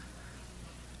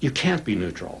you can't be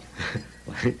neutral.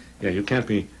 You can't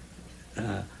be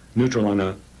neutral on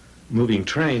a moving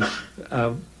train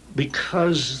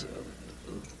because,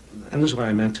 and this is what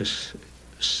I meant to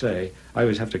say, I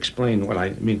always have to explain what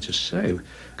I mean to say,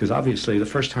 because obviously the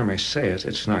first time I say it,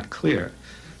 it's not clear.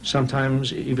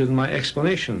 Sometimes even my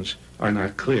explanations are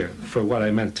not clear for what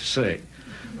I meant to say.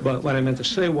 But what I meant to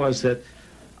say was that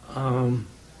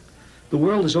the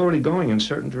world is already going in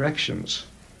certain directions.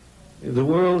 The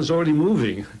world is already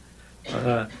moving.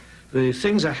 The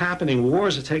things are happening,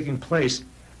 wars are taking place,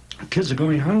 kids are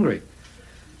going hungry.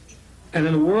 And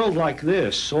in a world like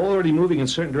this, already moving in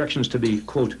certain directions, to be,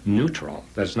 quote, neutral,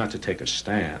 that's not to take a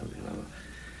stand,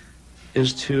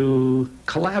 is to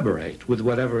collaborate with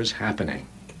whatever is happening.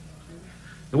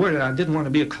 The word, I didn't want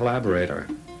to be a collaborator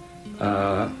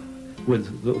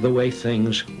with the way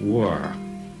things were.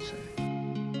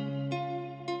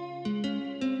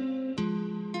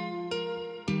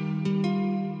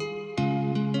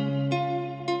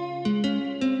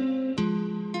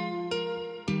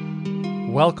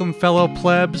 Welcome, fellow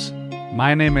plebs.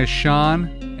 My name is Sean,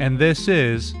 and this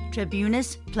is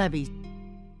Tribunus Plebis.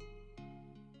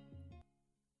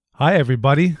 Hi,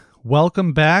 everybody.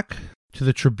 Welcome back to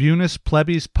the Tribunus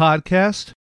Plebis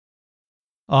podcast.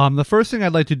 The first thing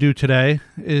I'd like to do today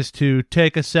is to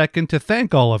take a second to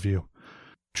thank all of you.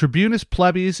 Tribunus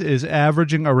Plebis is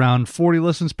averaging around 40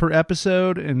 listens per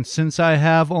episode, and since I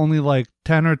have only like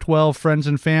 10 or 12 friends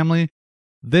and family,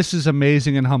 this is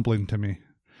amazing and humbling to me.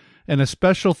 And a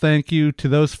special thank you to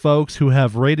those folks who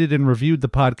have rated and reviewed the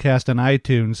podcast on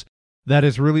iTunes. That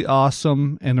is really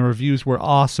awesome, and the reviews were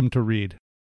awesome to read.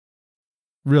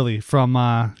 Really, from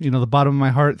the bottom of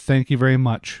my heart, thank you very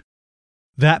much.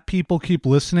 That people keep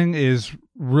listening is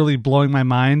really blowing my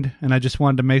mind, and I just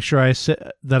wanted to make sure I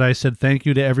said thank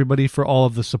you to everybody for all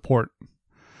of the support.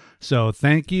 So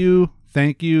thank you,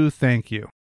 thank you, thank you.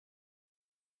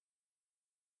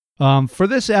 For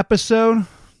this episode,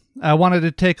 I wanted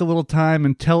to take a little time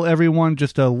and tell everyone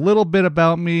just a little bit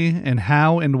about me and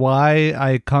how and why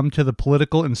I come to the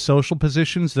political and social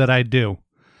positions that I do.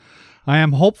 I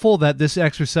am hopeful that this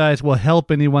exercise will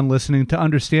help anyone listening to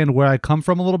understand where I come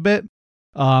from a little bit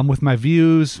with my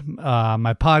views,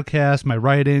 my podcast, my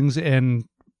writings, and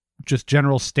just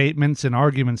general statements and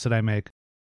arguments that I make.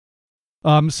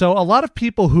 So a lot of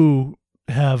people who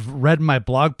have read my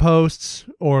blog posts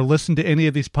or listened to any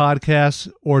of these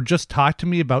podcasts or just talked to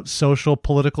me about social,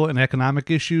 political, and economic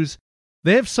issues,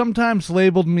 they have sometimes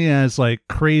labeled me as like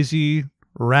crazy,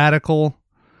 radical,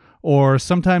 or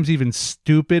sometimes even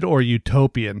stupid or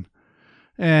utopian.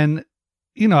 And,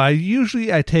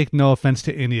 I take no offense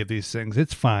to any of these things.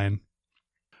 It's fine.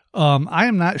 I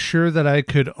am not sure that I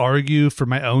could argue for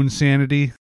my own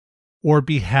sanity or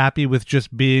be happy with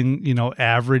just being,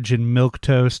 average and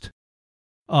milquetoast.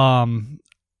 I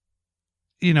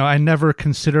never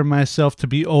consider myself to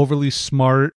be overly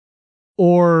smart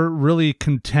or really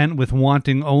content with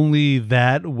wanting only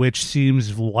that which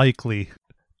seems likely.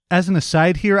 As an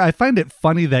aside here, I find it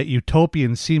funny that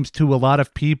utopian seems to a lot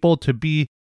of people to be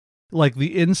like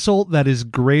the insult that is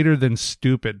greater than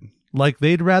stupid. Like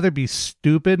they'd rather be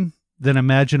stupid than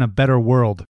imagine a better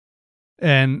world.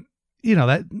 And,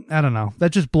 that, I don't know,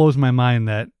 that just blows my mind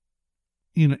that,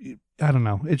 I don't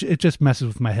know. It just messes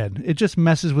with my head. It just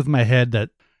messes with my head that,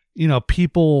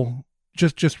 people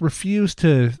just refuse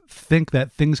to think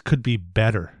that things could be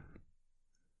better.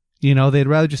 They'd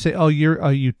rather just say, "Oh, you're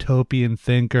a utopian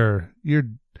thinker."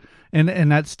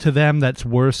 And that's, to them, that's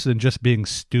worse than just being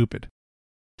stupid.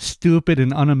 Stupid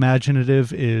and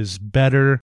unimaginative is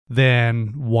better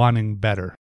than wanting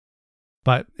better.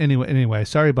 But anyway,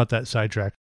 sorry about that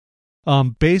sidetrack.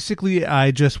 Basically, I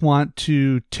just want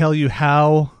to tell you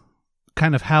how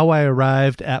I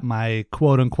arrived at my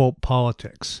quote-unquote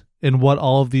politics and what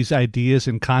all of these ideas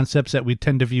and concepts that we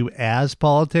tend to view as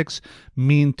politics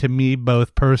mean to me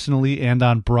both personally and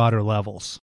on broader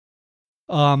levels.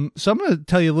 So I'm going to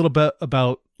tell you a little bit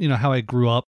about, how I grew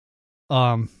up.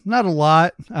 Not a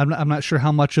lot. I'm not sure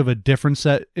how much of a difference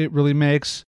that it really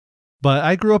makes, but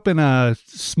I grew up in a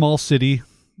small city.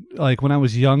 Like when I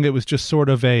was young, it was just sort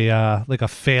of a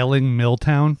failing mill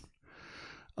town.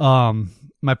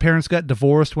 My parents got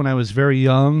divorced when I was very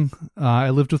young. I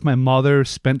lived with my mother,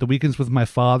 spent the weekends with my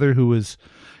father, who was,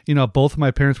 both of my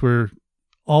parents were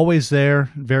always there,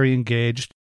 very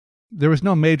engaged. There was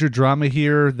no major drama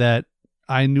here that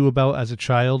I knew about as a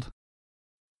child.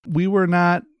 We were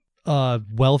not a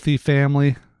wealthy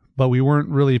family, but we weren't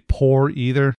really poor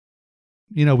either.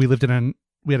 We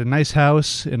had a nice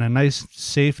house in a nice,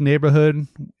 safe neighborhood,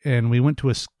 and we went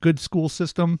to a good school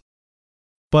system.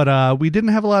 But we didn't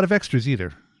have a lot of extras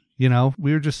either.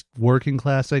 We were just working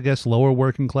class, I guess, lower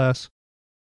working class.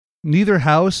 Neither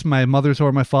house, my mother's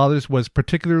or my father's, was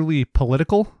particularly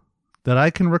political that I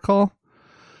can recall.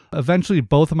 Eventually,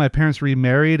 both of my parents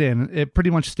remarried, and it pretty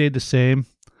much stayed the same.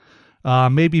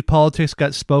 Maybe politics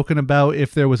got spoken about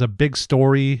if there was a big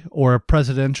story or a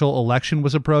presidential election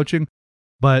was approaching,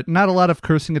 but not a lot of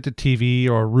cursing at the TV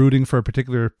or rooting for a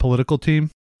particular political team.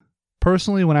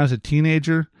 Personally, when I was a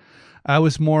teenager, I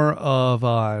was more of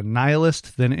a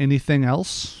nihilist than anything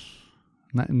else.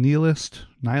 Nihilist?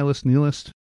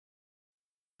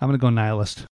 I'm going to go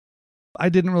nihilist. I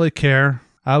didn't really care.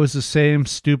 I was the same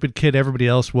stupid kid everybody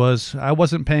else was. I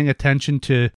wasn't paying attention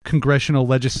to congressional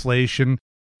legislation.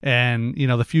 And,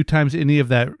 the few times any of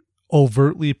that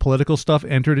overtly political stuff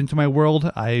entered into my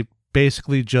world, I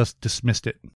basically just dismissed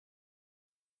it.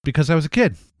 Because I was a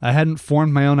kid. I hadn't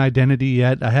formed my own identity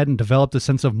yet. I hadn't developed a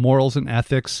sense of morals and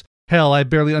ethics. Hell, I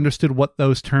barely understood what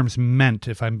those terms meant,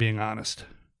 if I'm being honest.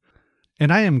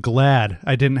 And I am glad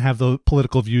I didn't have those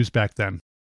political views back then.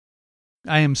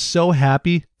 I am so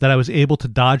happy that I was able to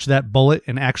dodge that bullet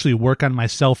and actually work on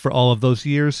myself for all of those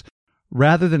years,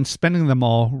 rather than spending them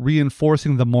all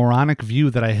reinforcing the moronic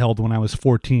view that I held when I was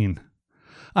 14.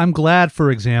 I'm glad, for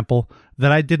example,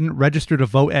 that I didn't register to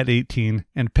vote at 18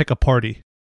 and pick a party.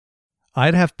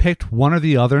 I'd have picked one or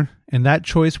the other, and that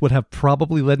choice would have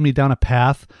probably led me down a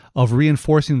path of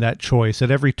reinforcing that choice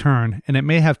at every turn, and it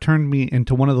may have turned me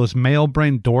into one of those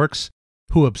male-brained dorks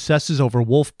who obsesses over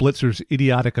Wolf Blitzer's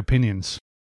idiotic opinions.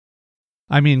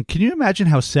 I mean, can you imagine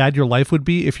how sad your life would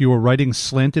be if you were writing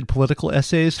slanted political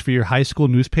essays for your high school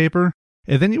newspaper,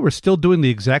 and then you were still doing the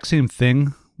exact same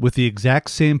thing, with the exact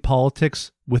same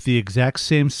politics, with the exact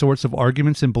same sorts of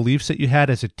arguments and beliefs that you had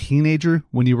as a teenager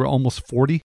when you were almost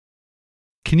 40?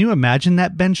 Can you imagine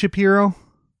that, Ben Shapiro?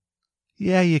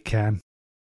 Yeah, you can.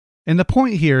 And the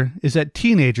point here is that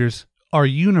teenagers are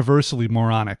universally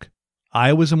moronic.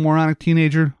 I was a moronic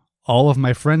teenager. All of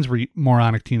my friends were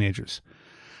moronic teenagers.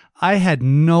 I had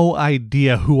no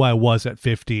idea who I was at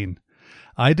 15.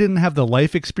 I didn't have the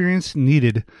life experience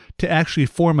needed to actually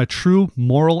form a true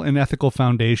moral and ethical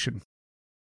foundation.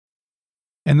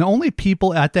 And the only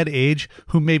people at that age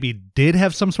who maybe did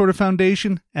have some sort of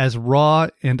foundation, as raw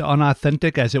and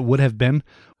unauthentic as it would have been,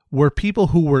 were people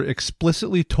who were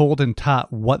explicitly told and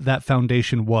taught what that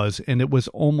foundation was, and it was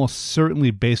almost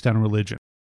certainly based on religion.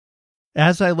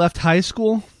 As I left high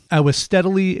school, I was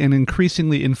steadily and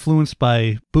increasingly influenced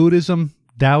by Buddhism,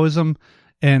 Taoism,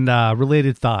 and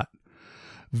related thought.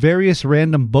 Various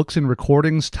random books and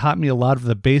recordings taught me a lot of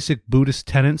the basic Buddhist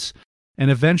tenets,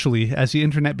 and eventually, as the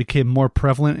internet became more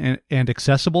prevalent and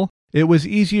accessible, it was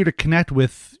easier to connect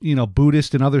with,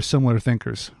 Buddhist and other similar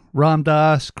thinkers. Ram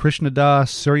Dass, Krishna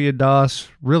Das, Surya Das,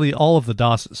 really all of the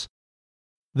Dasses.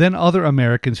 Then other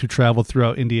Americans who traveled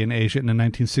throughout India and Asia in the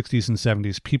 1960s and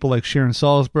 70s, people like Sharon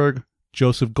Salzberg,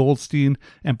 Joseph Goldstein,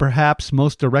 and perhaps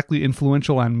most directly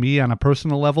influential on me on a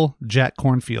personal level, Jack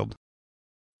Kornfield.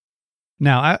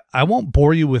 Now, I won't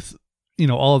bore you with,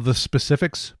 all of the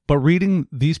specifics, but reading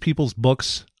these people's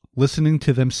books, listening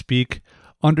to them speak,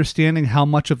 understanding how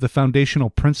much of the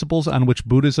foundational principles on which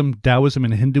Buddhism, Taoism,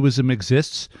 and Hinduism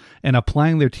exists, and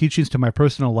applying their teachings to my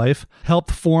personal life,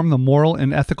 helped form the moral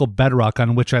and ethical bedrock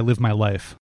on which I live my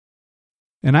life.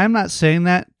 And I'm not saying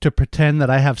that to pretend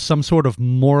that I have some sort of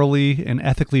morally and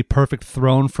ethically perfect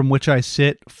throne from which I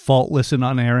sit, faultless and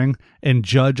unerring, and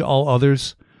judge all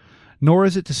others, nor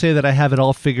is it to say that I have it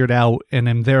all figured out and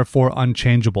am therefore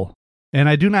unchangeable. And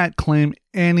I do not claim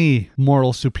any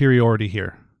moral superiority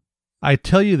here. I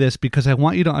tell you this because I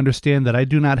want you to understand that I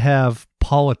do not have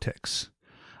politics.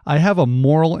 I have a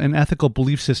moral and ethical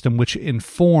belief system which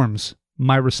informs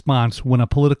my response when a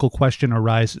political question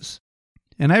arises.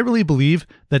 And I really believe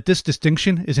that this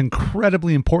distinction is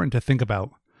incredibly important to think about.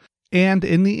 And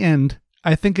in the end,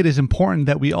 I think it is important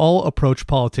that we all approach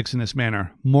politics in this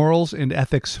manner, morals and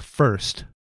ethics first.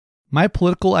 My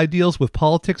political ideals with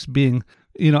politics being,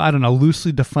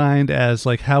 loosely defined as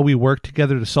like how we work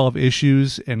together to solve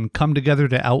issues and come together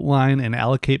to outline and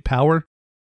allocate power,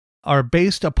 are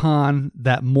based upon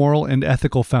that moral and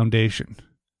ethical foundation.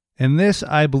 And this,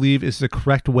 I believe, is the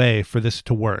correct way for this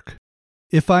to work.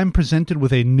 If I'm presented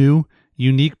with a new,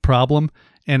 unique problem,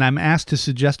 and I'm asked to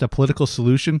suggest a political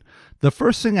solution, the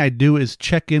first thing I do is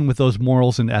check in with those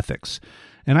morals and ethics.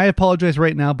 And I apologize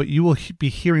right now, but you will be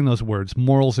hearing those words,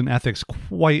 morals and ethics,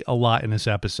 quite a lot in this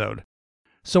episode.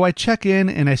 So I check in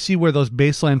and I see where those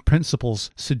baseline principles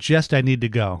suggest I need to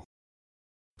go.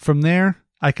 From there,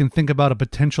 I can think about a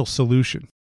potential solution.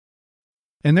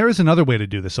 And there is another way to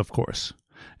do this, of course,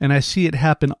 and I see it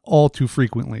happen all too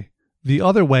frequently. The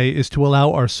other way is to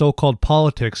allow our so-called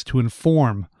politics to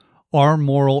inform our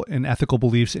moral and ethical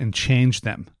beliefs and change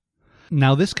them.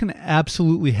 Now, this can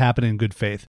absolutely happen in good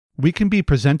faith. We can be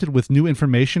presented with new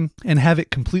information and have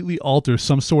it completely alter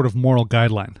some sort of moral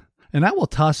guideline. And I will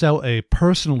toss out a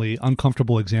personally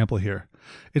uncomfortable example here.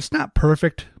 It's not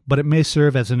perfect, but it may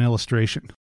serve as an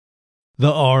illustration.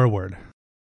 The R word.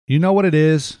 You know what it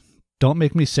is? Don't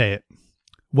make me say it.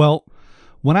 Well,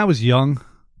 when I was young,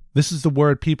 this is the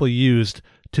word people used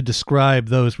to describe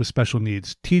those with special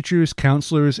needs. Teachers,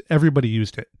 counselors, everybody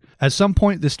used it. At some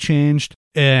point, this changed,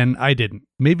 and I didn't.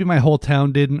 Maybe my whole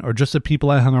town didn't, or just the people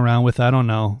I hung around with, I don't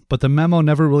know. But the memo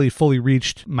never really fully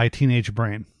reached my teenage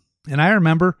brain. And I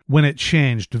remember when it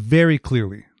changed very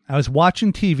clearly. I was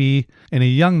watching TV, and a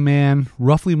young man,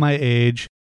 roughly my age,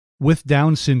 with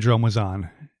Down syndrome was on.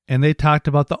 And they talked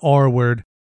about the R word,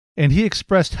 and he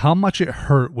expressed how much it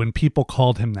hurt when people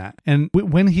called him that. And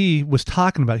when he was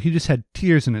talking about it, he just had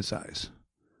tears in his eyes.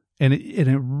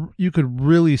 And you could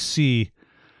really see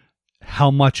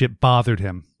how much it bothered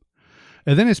him.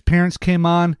 And then his parents came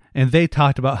on, and they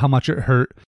talked about how much it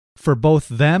hurt for both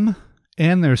them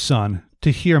and their son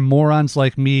to hear morons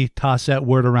like me toss that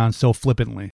word around so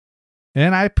flippantly.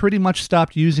 And I pretty much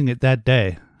stopped using it that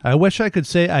day. I wish I could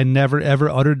say I never ever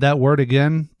uttered that word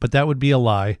again, but that would be a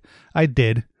lie. I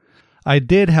did.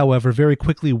 However, very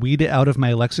quickly weed it out of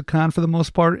my lexicon for the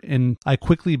most part, and I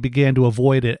quickly began to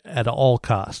avoid it at all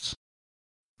costs.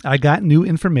 I got new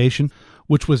information,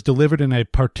 which was delivered in a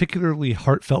particularly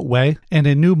heartfelt way, and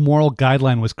a new moral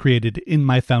guideline was created in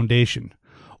my foundation.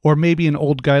 Or maybe an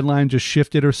old guideline just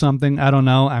shifted or something, I don't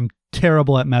know. I'm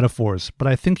terrible at metaphors, but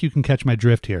I think you can catch my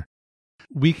drift here.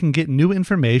 We can get new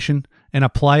information and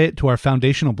apply it to our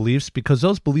foundational beliefs because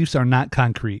those beliefs are not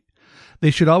concrete.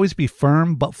 They should always be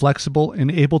firm but flexible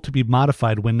and able to be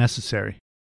modified when necessary.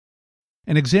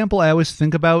 An example I always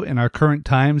think about in our current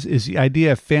times is the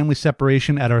idea of family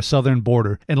separation at our southern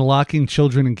border and locking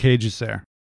children in cages there.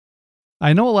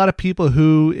 I know a lot of people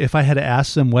who, if I had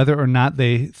asked them whether or not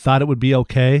they thought it would be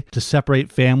okay to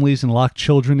separate families and lock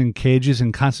children in cages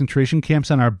in concentration camps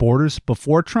on our borders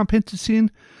before Trump hit the scene,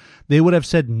 they would have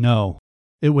said no,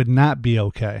 it would not be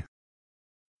okay.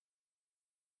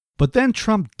 But then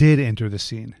Trump did enter the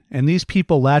scene, and these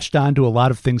people latched on to a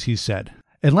lot of things he said.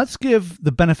 And let's give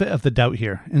the benefit of the doubt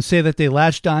here and say that they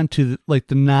latched on to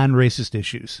the non-racist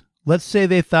issues. Let's say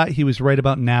they thought he was right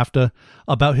about NAFTA,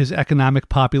 about his economic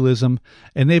populism,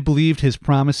 and they believed his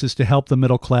promises to help the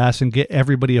middle class and get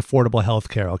everybody affordable health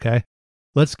care, okay?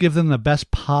 Let's give them the best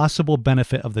possible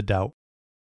benefit of the doubt.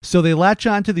 So they latch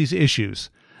on to these issues,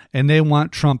 and they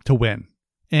want Trump to win.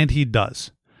 And he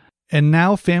does. And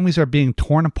now families are being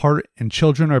torn apart and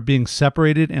children are being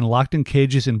separated and locked in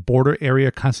cages in border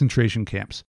area concentration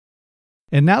camps.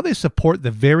 And now they support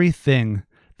the very thing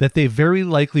that they very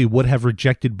likely would have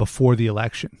rejected before the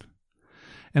election.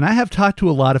 And I have talked to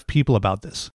a lot of people about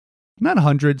this. Not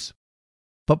hundreds,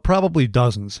 but probably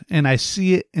dozens. And I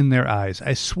see it in their eyes.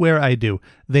 I swear I do.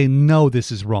 They know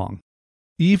this is wrong.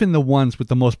 Even the ones with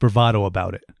the most bravado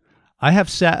about it. I have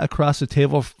sat across the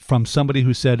table from somebody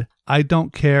who said, I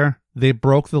don't care. They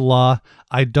broke the law.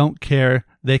 I don't care.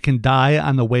 They can die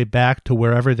on the way back to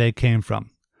wherever they came from.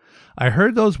 I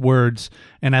heard those words,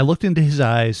 and I looked into his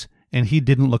eyes, and he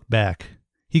didn't look back.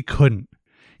 He couldn't.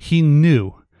 He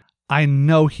knew. I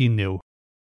know he knew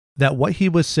that what he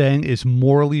was saying is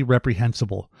morally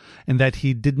reprehensible, and that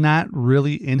he did not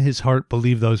really in his heart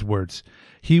believe those words.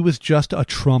 He was just a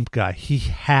Trump guy. He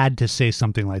had to say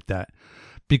something like that.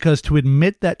 Because to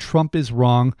admit that Trump is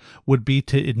wrong would be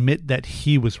to admit that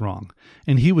he was wrong.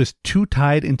 And he was too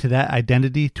tied into that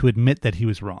identity to admit that he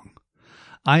was wrong.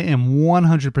 I am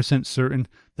 100% certain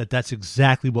that that's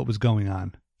exactly what was going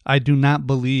on. I do not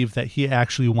believe that he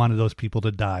actually wanted those people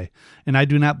to die. And I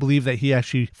do not believe that he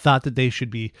actually thought that they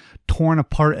should be torn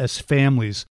apart as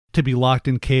families to be locked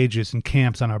in cages and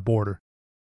camps on our border.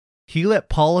 He let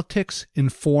politics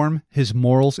inform his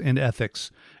morals and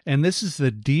ethics. And this is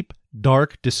the deep,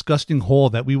 dark, disgusting hole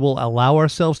that we will allow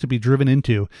ourselves to be driven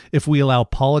into if we allow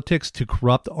politics to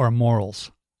corrupt our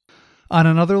morals. On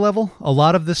another level, a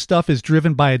lot of this stuff is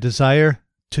driven by a desire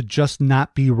to just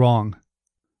not be wrong.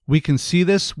 We can see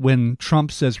this when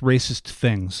Trump says racist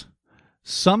things.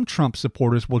 Some Trump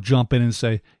supporters will jump in and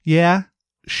say, yeah,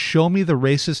 show me the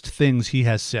racist things he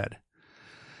has said.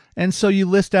 And so you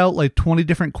list out 20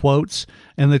 different quotes,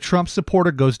 and the Trump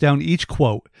supporter goes down each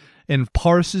quote and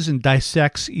parses and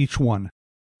dissects each one.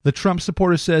 The Trump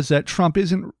supporter says that Trump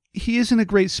isn't a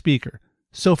great speaker,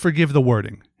 so forgive the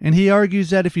wording. And he argues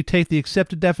that if you take the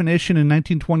accepted definition in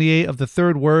 1928 of the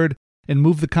third word and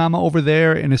move the comma over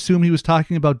there and assume he was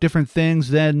talking about different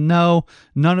things, then no,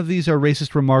 none of these are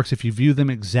racist remarks if you view them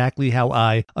exactly how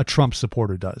I, a Trump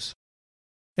supporter, does.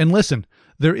 And listen,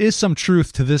 there is some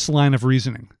truth to this line of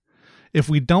reasoning. If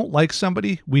we don't like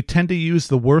somebody, we tend to use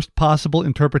the worst possible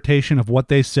interpretation of what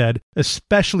they said,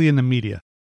 especially in the media.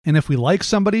 And if we like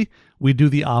somebody, we do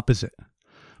the opposite.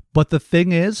 But the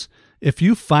thing is, if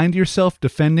you find yourself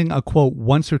defending a quote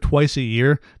once or twice a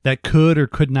year that could or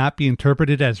could not be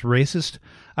interpreted as racist,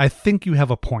 I think you have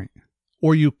a point.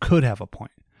 Or you could have a point.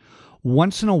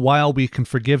 Once in a while, we can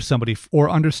forgive somebody or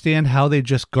understand how they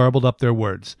just garbled up their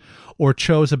words, or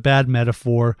chose a bad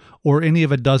metaphor, or any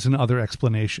of a dozen other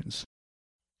explanations.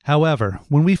 However,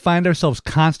 when we find ourselves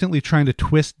constantly trying to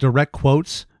twist direct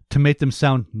quotes to make them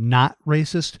sound not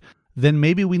racist, then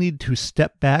maybe we need to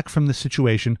step back from the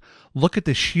situation, look at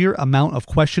the sheer amount of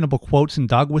questionable quotes and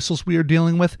dog whistles we are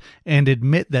dealing with, and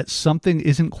admit that something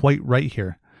isn't quite right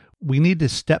here. We need to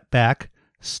step back,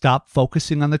 stop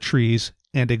focusing on the trees,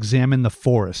 and examine the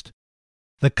forest.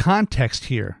 The context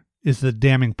here is the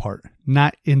damning part,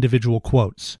 not individual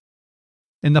quotes.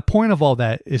 And the point of all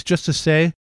that is just to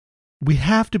say, we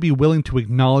have to be willing to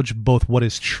acknowledge both what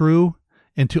is true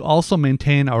and to also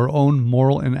maintain our own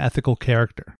moral and ethical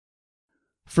character.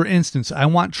 For instance, I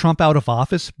want Trump out of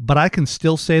office, but I can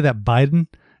still say that Biden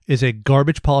is a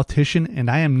garbage politician, and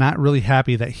I am not really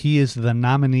happy that he is the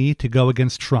nominee to go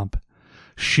against Trump.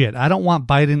 Shit, I don't want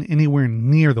Biden anywhere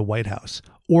near the White House,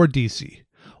 or DC,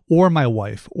 or my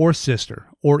wife, or sister,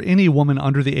 or any woman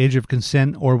under the age of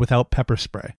consent or without pepper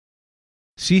spray.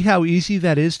 See how easy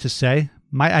that is to say?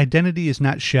 My identity is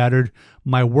not shattered.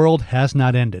 My world has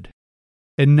not ended.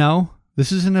 And no,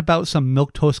 this isn't about some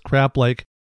milquetoast crap like,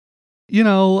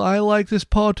 I like this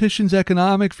politician's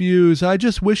economic views. I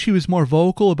just wish he was more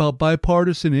vocal about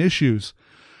bipartisan issues.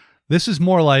 This is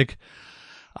more like,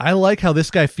 I like how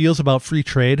this guy feels about free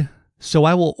trade, so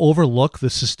I will overlook the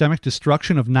systemic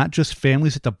destruction of not just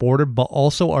families at the border, but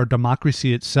also our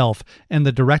democracy itself and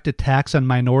the direct attacks on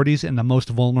minorities and the most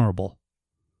vulnerable.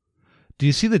 Do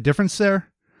you see the difference there?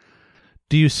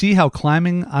 Do you see how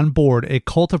climbing on board a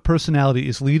cult of personality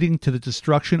is leading to the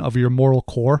destruction of your moral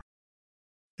core?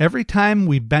 Every time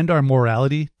we bend our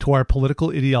morality to our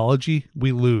political ideology,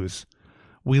 we lose.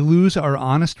 We lose our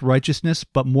honest righteousness,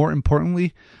 but more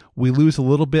importantly, we lose a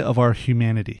little bit of our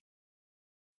humanity.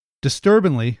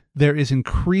 Disturbingly, there is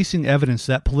increasing evidence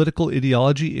that political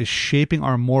ideology is shaping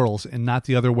our morals and not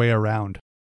the other way around.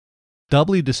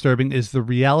 Doubly disturbing is the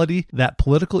reality that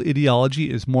political ideology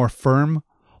is more firm,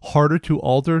 harder to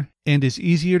alter, and is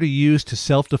easier to use to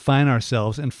self-define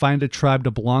ourselves and find a tribe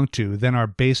to belong to than our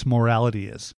base morality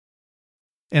is.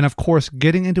 And of course,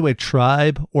 getting into a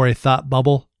tribe or a thought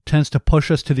bubble tends to push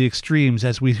us to the extremes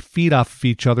as we feed off of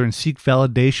each other and seek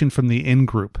validation from the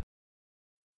in-group.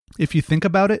 If you think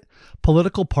about it,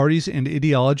 political parties and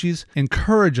ideologies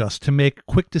encourage us to make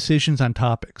quick decisions on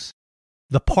topics.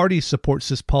 The party supports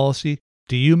this policy.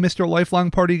 Do you, Mr.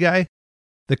 Lifelong Party guy?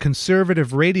 The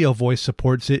conservative radio voice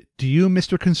supports it. Do you,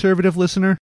 Mr. Conservative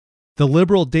listener? The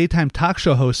liberal daytime talk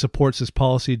show host supports this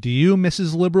policy. Do you,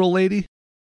 Mrs. Liberal lady?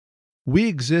 We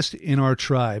exist in our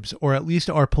tribes, or at least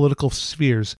our political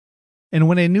spheres. And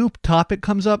when a new topic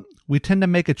comes up, we tend to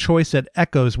make a choice that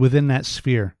echoes within that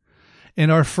sphere.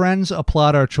 And our friends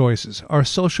applaud our choices. Our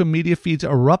social media feeds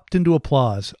erupt into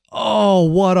applause. Oh,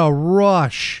 what a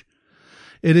rush!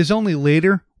 It is only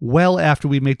later, well after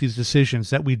we make these decisions,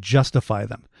 that we justify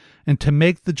them. And to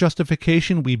make the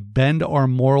justification, we bend our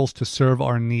morals to serve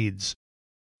our needs.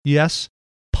 Yes,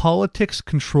 politics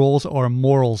controls our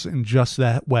morals in just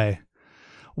that way.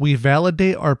 We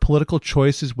validate our political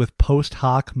choices with post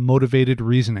hoc motivated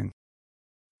reasoning.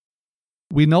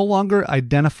 We no longer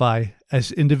identify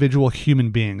as individual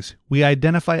human beings. We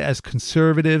identify as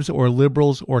conservatives or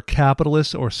liberals or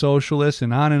capitalists or socialists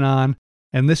and on,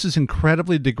 and this is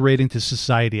incredibly degrading to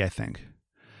society, I think.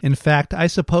 In fact, I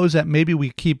suppose that maybe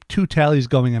we keep two tallies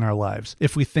going in our lives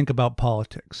if we think about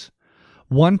politics.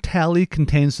 One tally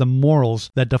contains the morals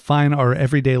that define our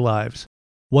everyday lives.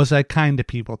 Was I kind to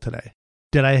people today?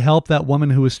 Did I help that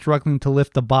woman who was struggling to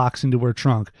lift the box into her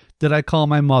trunk? Did I call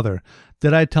my mother?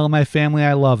 Did I tell my family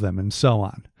I love them? And so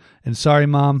on. And sorry,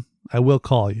 Mom, I will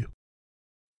call you.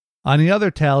 On the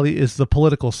other tally is the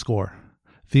political score.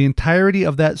 The entirety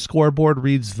of that scoreboard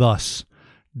reads thus: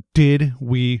 did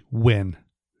we win?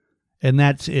 And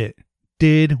that's it.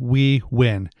 Did we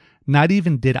win? Not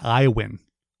even did I win,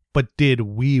 but did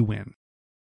we win?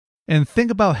 And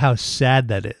think about how sad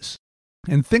that is.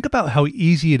 And think about how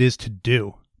easy it is to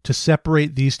do, to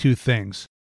separate these two things.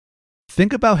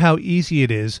 Think about how easy it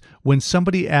is when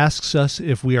somebody asks us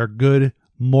if we are good,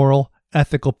 moral,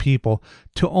 ethical people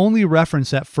to only reference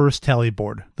that first tally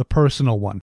board, the personal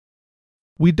one.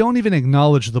 We don't even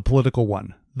acknowledge the political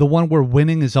one, the one where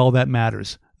winning is all that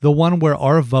matters, the one where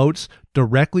our votes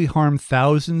directly harm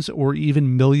thousands or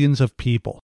even millions of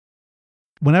people.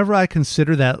 Whenever I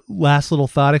consider that last little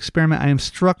thought experiment, I am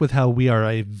struck with how we are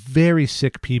a very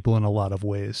sick people in a lot of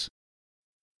ways.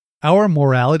 Our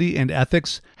morality and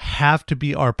ethics have to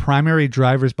be our primary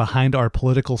drivers behind our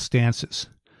political stances.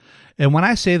 And when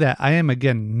I say that, I am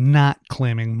again not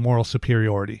claiming moral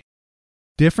superiority.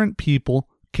 Different people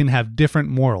can have different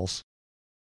morals.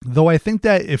 Though I think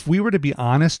that if we were to be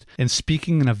honest and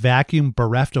speaking in a vacuum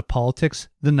bereft of politics,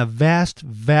 then the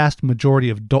vast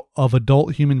majority of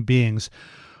adult human beings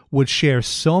would share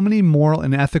so many moral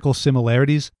and ethical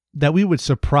similarities that we would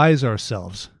surprise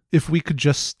ourselves if we could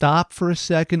just stop for a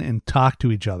second and talk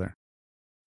to each other.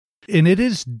 And it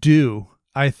is due,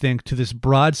 I think, to this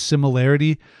broad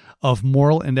similarity of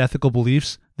moral and ethical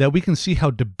beliefs that we can see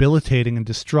how debilitating and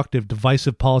destructive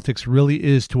divisive politics really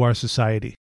is to our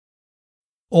society.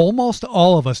 Almost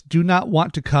all of us do not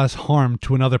want to cause harm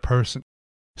to another person.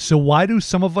 So why do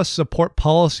some of us support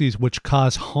policies which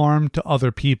cause harm to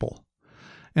other people?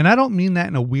 And I don't mean that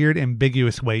in a weird,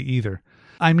 ambiguous way either.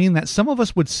 I mean that some of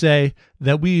us would say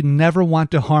that we never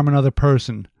want to harm another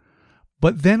person,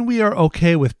 but then we are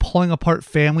okay with pulling apart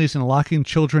families and locking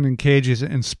children in cages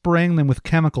and spraying them with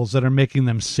chemicals that are making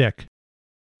them sick.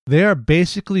 They are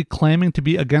basically claiming to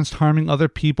be against harming other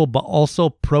people, but also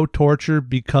pro-torture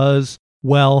because,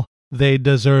 well, they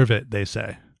deserve it, they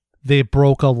say. They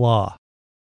broke a law.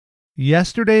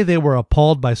 Yesterday, they were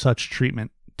appalled by such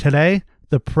treatment. Today,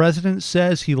 the president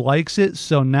says he likes it,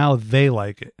 so now they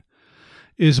like it.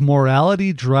 Is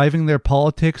morality driving their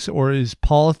politics, or is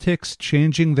politics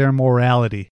changing their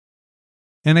morality?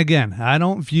 And again, I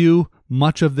don't view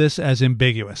much of this as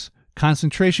ambiguous.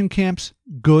 Concentration camps,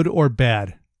 good or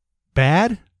bad?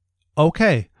 Bad?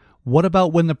 Okay. What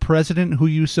about when the president who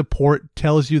you support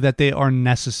tells you that they are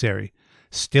necessary?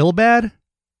 Still bad?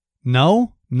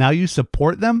 No? Now you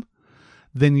support them?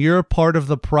 Then you're part of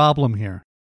the problem here.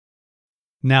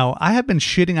 Now, I have been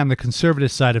shitting on the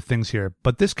conservative side of things here,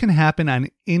 but this can happen on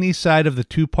any side of the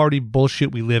two-party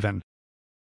bullshit we live in.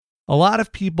 A lot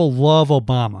of people love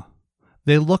Obama.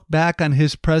 They look back on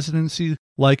his presidency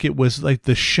like it was like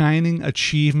the shining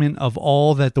achievement of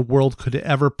all that the world could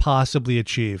ever possibly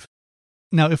achieve.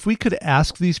 Now, if we could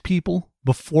ask these people,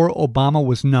 before Obama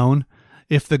was known,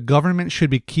 if the government should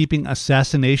be keeping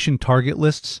assassination target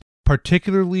lists,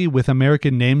 particularly with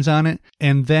American names on it,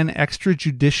 and then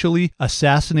extrajudicially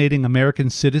assassinating American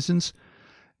citizens,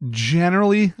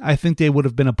 generally, I think they would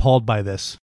have been appalled by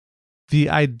this. The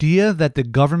idea that the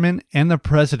government and the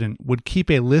president would keep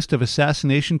a list of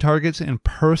assassination targets and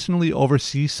personally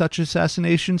oversee such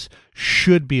assassinations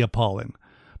should be appalling.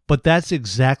 But that's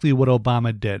exactly what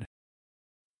Obama did.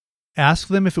 Ask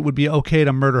them if it would be okay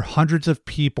to murder hundreds of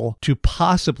people to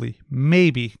possibly,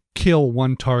 maybe, kill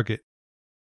one target.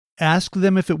 Ask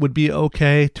them if it would be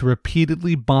okay to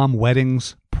repeatedly bomb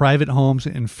weddings, private homes,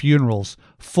 and funerals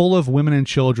full of women and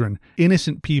children,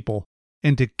 innocent people,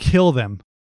 and to kill them,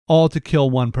 all to kill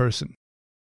one person.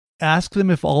 Ask them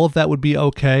if all of that would be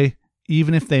okay,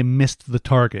 even if they missed the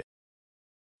target.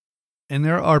 And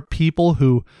there are people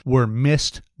who were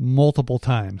missed multiple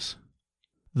times.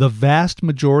 The vast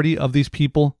majority of these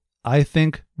people, I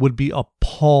think, would be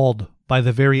appalled by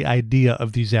the very idea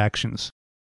of these actions.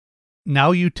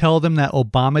 Now you tell them that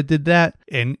Obama did that,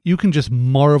 and you can just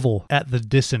marvel at the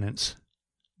dissonance.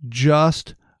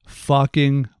 Just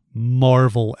fucking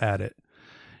marvel at it.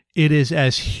 It is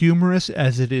as humorous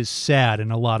as it is sad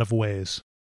in a lot of ways.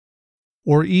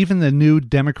 Or even the new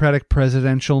Democratic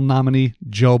presidential nominee,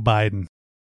 Joe Biden.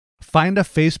 Find a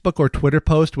Facebook or Twitter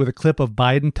post with a clip of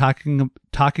Biden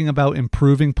talking about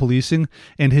improving policing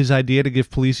and his idea to give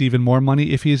police even more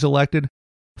money if he is elected.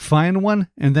 Find one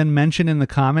and then mention in the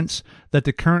comments that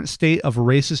the current state of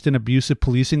racist and abusive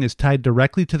policing is tied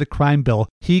directly to the crime bill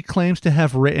he claims to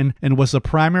have written and was the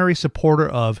primary supporter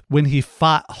of when he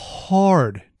fought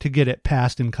hard to get it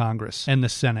passed in Congress and the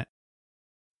Senate.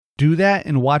 Do that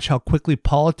and watch how quickly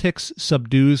politics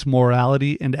subdues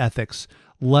morality and ethics,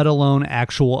 let alone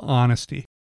actual honesty.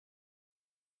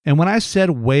 And when I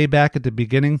said way back at the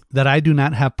beginning that I do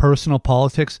not have personal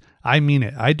politics, I mean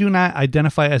it. I do not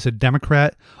identify as a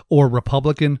Democrat or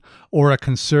Republican or a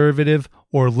conservative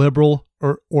or liberal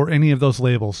or any of those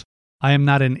labels. I am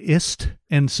not an ist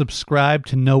and subscribe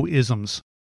to no isms.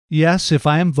 Yes, if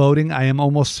I am voting, I am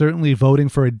almost certainly voting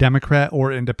for a Democrat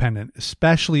or independent,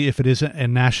 especially if it is a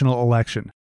national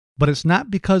election. But it's not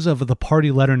because of the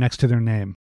party letter next to their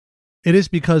name. It is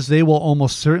because they will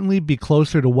almost certainly be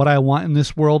closer to what I want in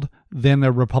this world than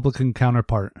their Republican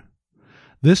counterpart.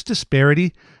 This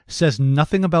disparity says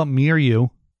nothing about me or you.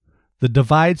 The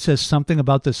divide says something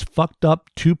about this fucked up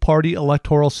two-party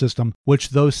electoral system, which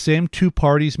those same two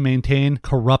parties maintain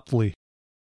corruptly.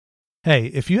 Hey,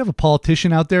 if you have a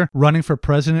politician out there running for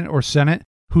president or senate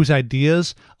whose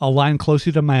ideas align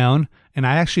closely to my own, and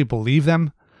I actually believe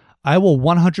them, I will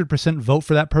 100% vote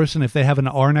for that person if they have an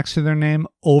R next to their name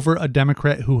over a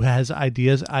Democrat who has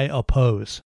ideas I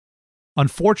oppose.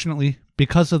 Unfortunately,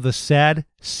 because of the sad,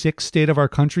 sick state of our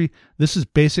country, this is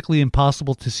basically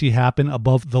impossible to see happen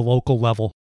above the local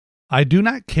level. I do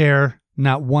not care,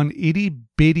 not one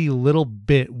itty-bitty little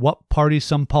bit, what party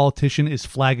some politician is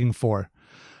flagging for.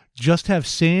 Just have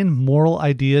sane, moral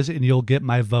ideas and you'll get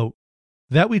my vote.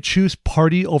 That we choose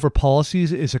party over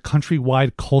policies is a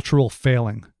countrywide cultural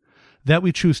failing. That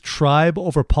we choose tribe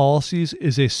over policies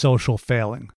is a social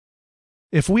failing.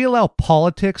 If we allow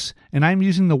politics, and I'm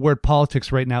using the word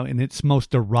politics right now in its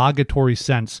most derogatory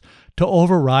sense, to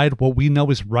override what we know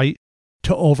is right,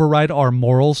 to override our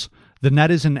morals, then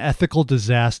that is an ethical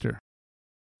disaster.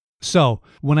 So,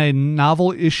 when a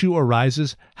novel issue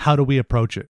arises, how do we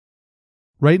approach it?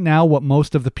 Right now, what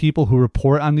most of the people who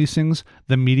report on these things,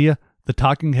 the media, the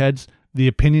talking heads, the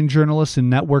opinion journalists in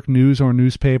network news or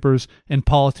newspapers, and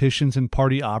politicians and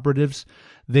party operatives,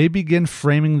 they begin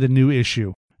framing the new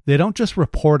issue. They don't just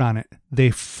report on it, they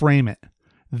frame it.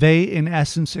 They, in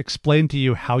essence, explain to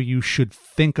you how you should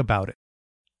think about it.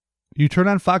 You turn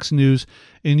on Fox News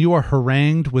and you are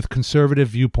harangued with conservative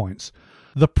viewpoints.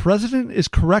 The president is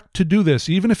correct to do this,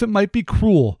 even if it might be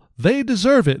cruel. They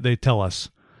deserve it, they tell us.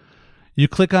 You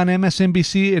click on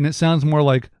MSNBC and it sounds more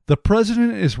like, the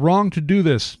president is wrong to do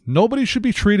this. Nobody should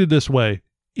be treated this way,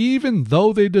 even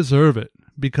though they deserve it,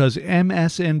 because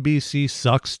MSNBC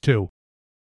sucks too.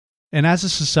 And as a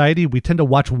society, we tend to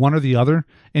watch one or the other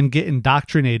and get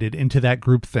indoctrinated into that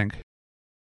groupthink.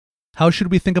 How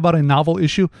should we think about a novel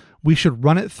issue? We should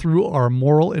run it through our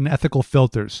moral and ethical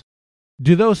filters.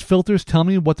 Do those filters tell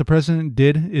me what the president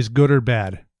did is good or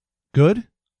bad? Good?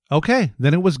 Okay,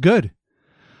 then it was good.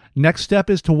 Next step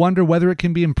is to wonder whether it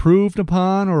can be improved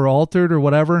upon or altered or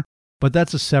whatever, but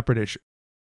that's a separate issue.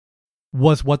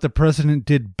 Was what the president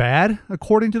did bad,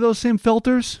 according to those same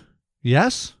filters?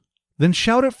 Yes? Then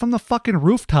shout it from the fucking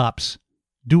rooftops.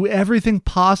 Do everything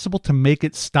possible to make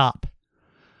it stop.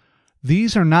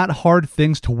 These are not hard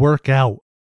things to work out.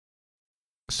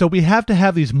 So we have to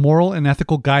have these moral and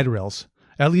ethical guide rails,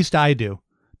 at least I do,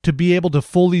 to be able to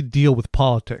fully deal with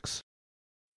politics.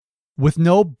 With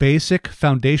no basic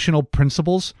foundational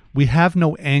principles, we have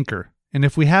no anchor. And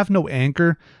if we have no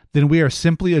anchor, then we are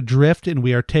simply adrift and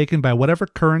we are taken by whatever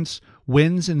currents,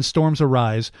 winds, and storms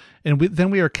arise, and then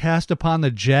we are cast upon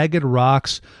the jagged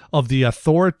rocks of the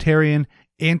authoritarian,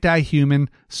 anti-human,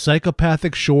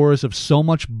 psychopathic shores of so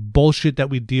much bullshit that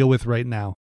we deal with right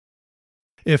now.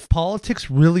 If politics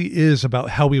really is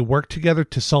about how we work together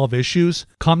to solve issues,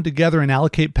 come together and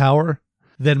allocate power,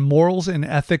 then morals and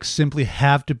ethics simply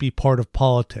have to be part of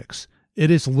politics.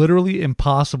 It is literally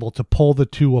impossible to pull the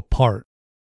two apart.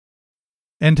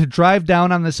 And to drive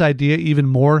down on this idea even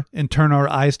more and turn our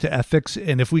eyes to ethics,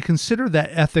 and if we consider that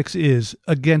ethics is,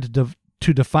 again,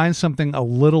 to define something a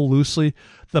little loosely,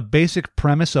 the basic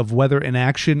premise of whether an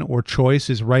action or choice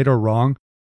is right or wrong,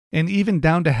 and even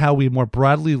down to how we more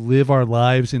broadly live our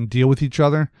lives and deal with each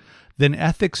other, then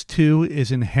ethics too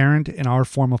is inherent in our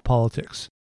form of politics.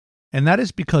 And that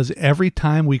is because every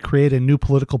time we create a new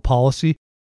political policy,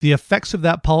 the effects of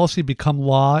that policy become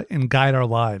law and guide our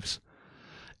lives.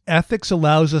 Ethics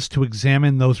allows us to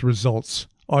examine those results.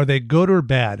 Are they good or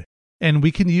bad? And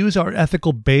we can use our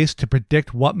ethical base to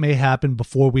predict what may happen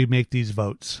before we make these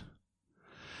votes.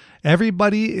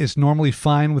 Everybody is normally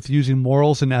fine with using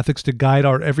morals and ethics to guide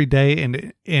our everyday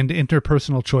and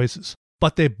interpersonal choices,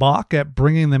 but they balk at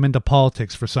bringing them into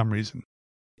politics for some reason.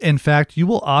 In fact, you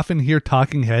will often hear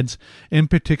talking heads, in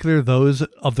particular those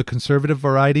of the conservative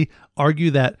variety, argue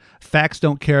that facts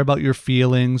don't care about your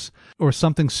feelings, or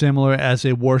something similar as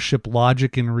they worship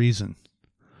logic and reason.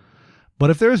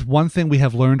 But if there is one thing we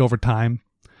have learned over time,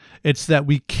 it's that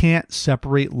we can't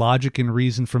separate logic and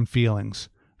reason from feelings.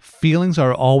 Feelings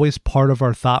are always part of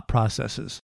our thought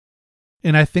processes.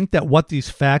 And I think that what these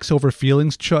facts over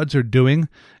feelings chuds are doing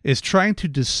is trying to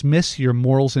dismiss your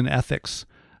morals and ethics.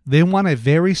 They want a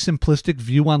very simplistic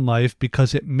view on life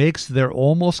because it makes their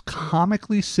almost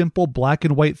comically simple black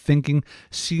and white thinking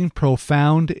seem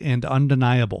profound and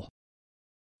undeniable.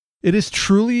 It is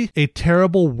truly a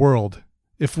terrible world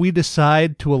if we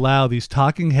decide to allow these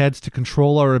talking heads to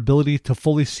control our ability to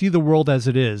fully see the world as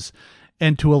it is,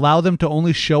 and to allow them to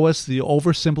only show us the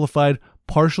oversimplified,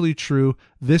 partially true,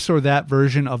 this or that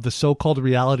version of the so-called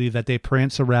reality that they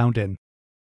prance around in.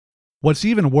 What's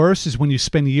even worse is when you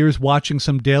spend years watching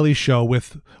some Daily Show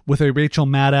with a Rachel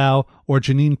Maddow or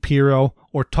Jeanine Pirro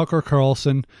or Tucker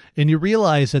Carlson, and you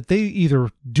realize that they either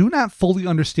do not fully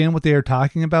understand what they are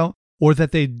talking about, or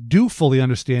that they do fully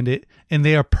understand it and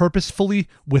they are purposefully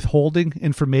withholding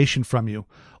information from you,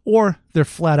 or they're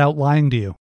flat out lying to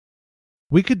you.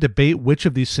 We could debate which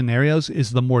of these scenarios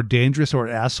is the more dangerous or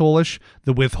asshole-ish,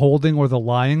 the withholding or the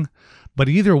lying, but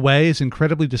either way is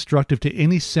incredibly destructive to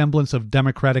any semblance of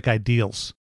democratic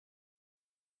ideals.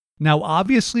 Now,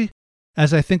 obviously,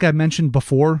 as I think I mentioned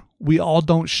before, we all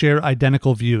don't share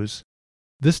identical views.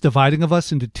 This dividing of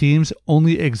us into teams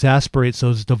only exasperates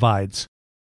those divides.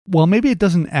 Well, maybe it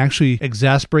doesn't actually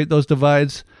exasperate those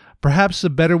divides. Perhaps a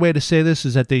better way to say this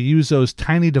is that they use those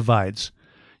tiny divides,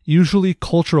 usually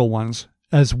cultural ones,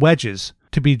 as wedges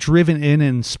to be driven in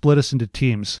and split us into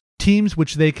teams. Teams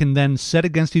which they can then set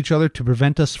against each other to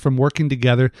prevent us from working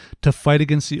together to fight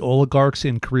against the oligarchs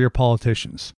and career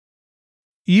politicians.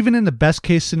 Even in the best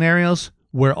case scenarios,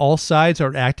 where all sides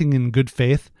are acting in good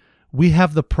faith, we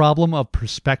have the problem of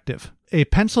perspective. A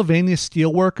Pennsylvania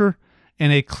steelworker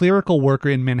and a clerical worker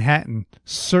in Manhattan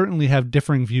certainly have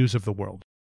differing views of the world.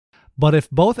 But if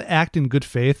both act in good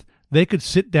faith, they could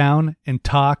sit down and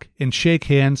talk and shake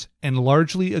hands and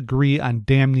largely agree on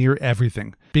damn near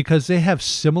everything, because they have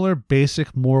similar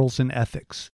basic morals and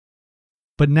ethics.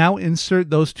 But now insert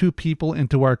those two people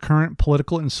into our current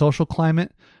political and social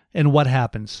climate, and what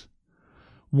happens?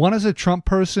 One is a Trump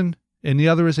person, and the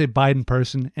other is a Biden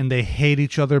person, and they hate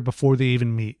each other before they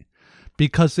even meet,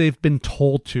 because they've been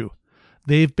told to.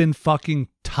 They've been fucking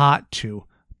taught to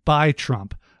by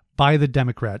Trump, by the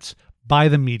Democrats, by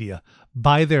the media,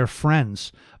 by their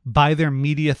friends, by their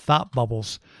media thought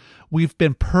bubbles. We've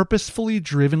been purposefully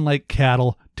driven like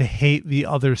cattle to hate the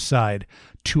other side,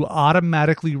 to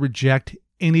automatically reject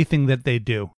anything that they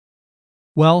do.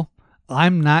 Well,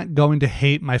 I'm not going to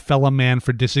hate my fellow man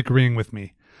for disagreeing with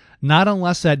me, not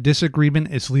unless that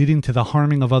disagreement is leading to the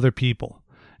harming of other people.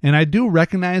 And I do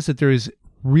recognize that there is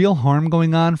real harm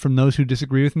going on from those who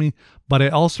disagree with me, but I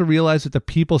also realize that the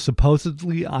people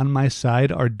supposedly on my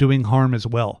side are doing harm as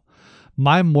well.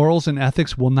 My morals and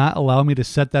ethics will not allow me to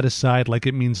set that aside like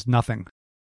it means nothing.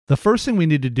 The first thing we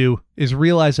need to do is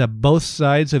realize that both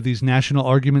sides of these national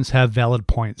arguments have valid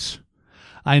points.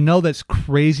 I know that's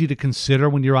crazy to consider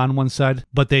when you're on one side,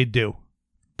 but they do.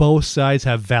 Both sides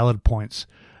have valid points.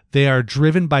 They are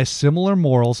driven by similar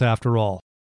morals after all.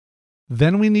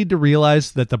 Then we need to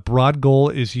realize that the broad goal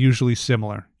is usually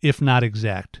similar, if not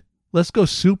exact. Let's go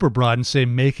super broad and say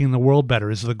making the world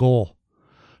better is the goal.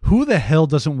 Who the hell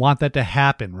doesn't want that to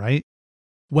happen, right?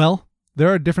 Well, there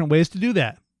are different ways to do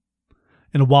that.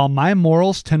 And while my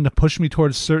morals tend to push me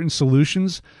towards certain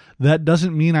solutions, that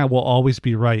doesn't mean I will always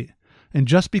be right. And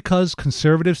just because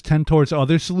conservatives tend towards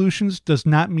other solutions does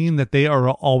not mean that they are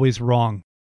always wrong.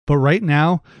 But right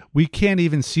now, we can't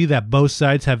even see that both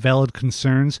sides have valid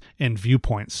concerns and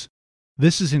viewpoints.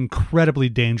 This is incredibly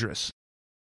dangerous.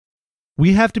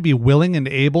 We have to be willing and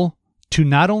able to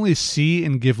not only see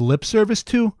and give lip service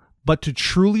to, but to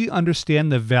truly understand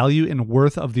the value and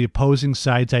worth of the opposing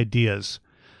side's ideas.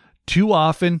 Too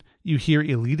often, you hear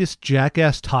elitist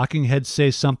jackass talking heads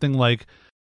say something like,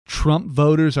 Trump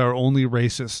voters are only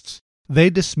racists. They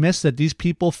dismiss that these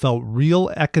people felt real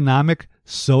economic,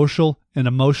 social, and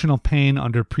emotional pain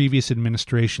under previous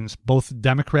administrations, both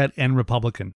Democrat and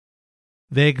Republican.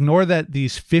 They ignore that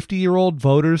these 50-year-old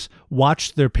voters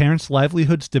watched their parents'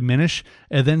 livelihoods diminish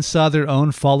and then saw their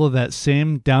own follow that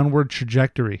same downward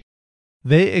trajectory.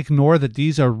 They ignore that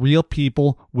these are real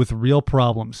people with real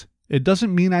problems. It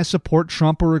doesn't mean I support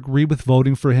Trump or agree with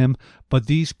voting for him, but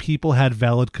these people had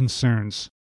valid concerns.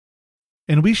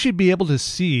 And we should be able to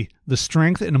see the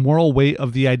strength and moral weight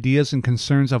of the ideas and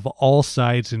concerns of all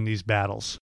sides in these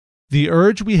battles. The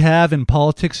urge we have in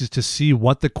politics is to see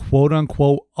what the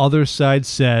quote-unquote other side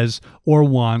says or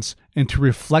wants and to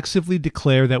reflexively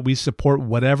declare that we support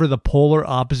whatever the polar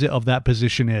opposite of that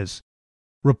position is.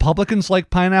 Republicans like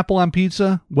pineapple on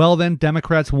pizza? Well then,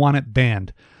 Democrats want it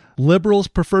banned. Liberals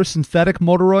prefer synthetic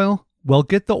motor oil? Well,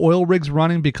 get the oil rigs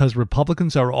running because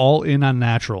Republicans are all in on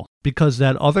natural. Because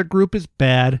that other group is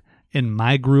bad and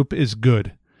my group is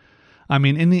good. I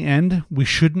mean, in the end, we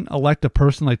shouldn't elect a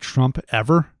person like Trump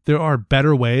ever. There are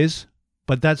better ways,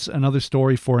 but that's another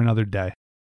story for another day.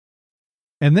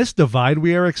 And this divide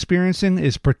we are experiencing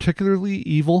is particularly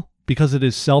evil because it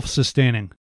is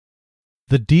self-sustaining.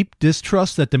 The deep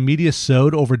distrust that the media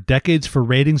sowed over decades for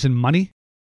ratings and money,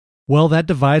 well, that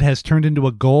divide has turned into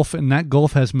a gulf, and that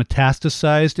gulf has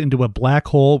metastasized into a black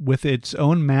hole with its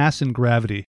own mass and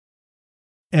gravity.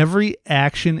 Every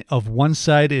action of one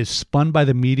side is spun by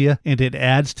the media, and it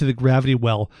adds to the gravity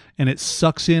well, and it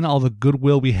sucks in all the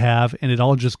goodwill we have, and it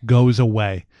all just goes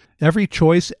away. Every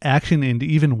choice, action, and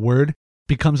even word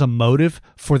becomes a motive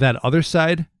for that other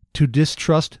side to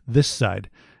distrust this side.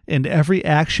 And every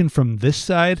action from this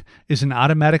side is an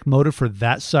automatic motive for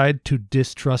that side to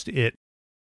distrust it.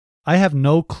 I have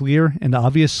no clear and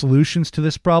obvious solutions to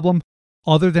this problem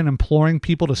other than imploring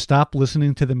people to stop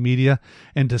listening to the media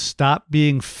and to stop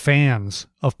being fans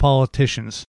of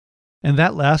politicians. And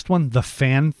that last one, the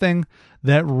fan thing,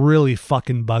 that really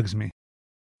fucking bugs me.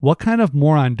 What kind of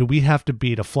moron do we have to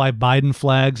be to fly Biden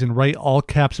flags and write all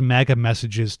caps MAGA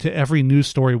messages to every news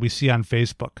story we see on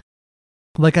Facebook?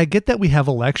 Like, I get that we have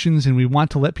elections and we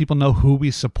want to let people know who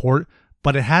we support,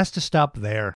 but it has to stop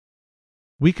there.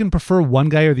 We can prefer one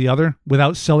guy or the other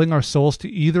without selling our souls to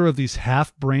either of these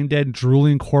half-brain-dead,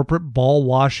 drooling, corporate,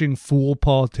 ball-washing, fool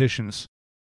politicians.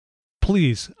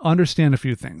 Please understand a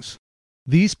few things.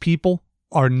 These people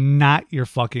are not your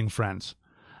fucking friends.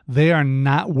 They are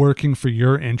not working for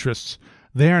your interests.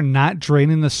 They are not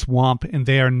draining the swamp, and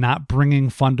they are not bringing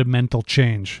fundamental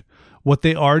change. What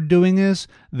they are doing is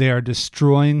they are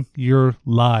destroying your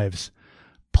lives.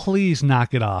 Please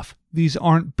knock it off. These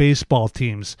aren't baseball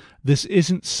teams. This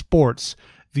isn't sports.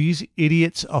 These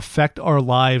idiots affect our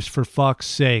lives, for fuck's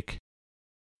sake.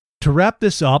 To wrap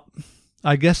this up,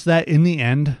 I guess that in the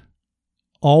end,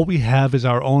 all we have is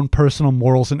our own personal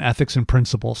morals and ethics and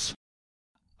principles.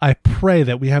 I pray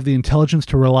that we have the intelligence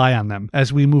to rely on them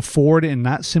as we move forward and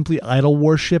not simply idol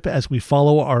worship as we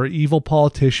follow our evil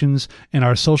politicians and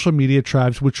our social media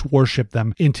tribes which worship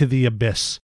them into the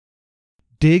abyss.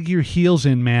 Dig your heels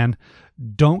in, man.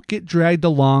 Don't get dragged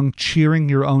along cheering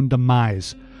your own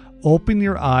demise. Open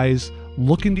your eyes,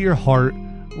 look into your heart,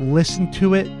 listen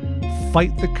to it,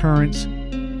 fight the currents,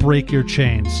 break your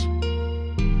chains.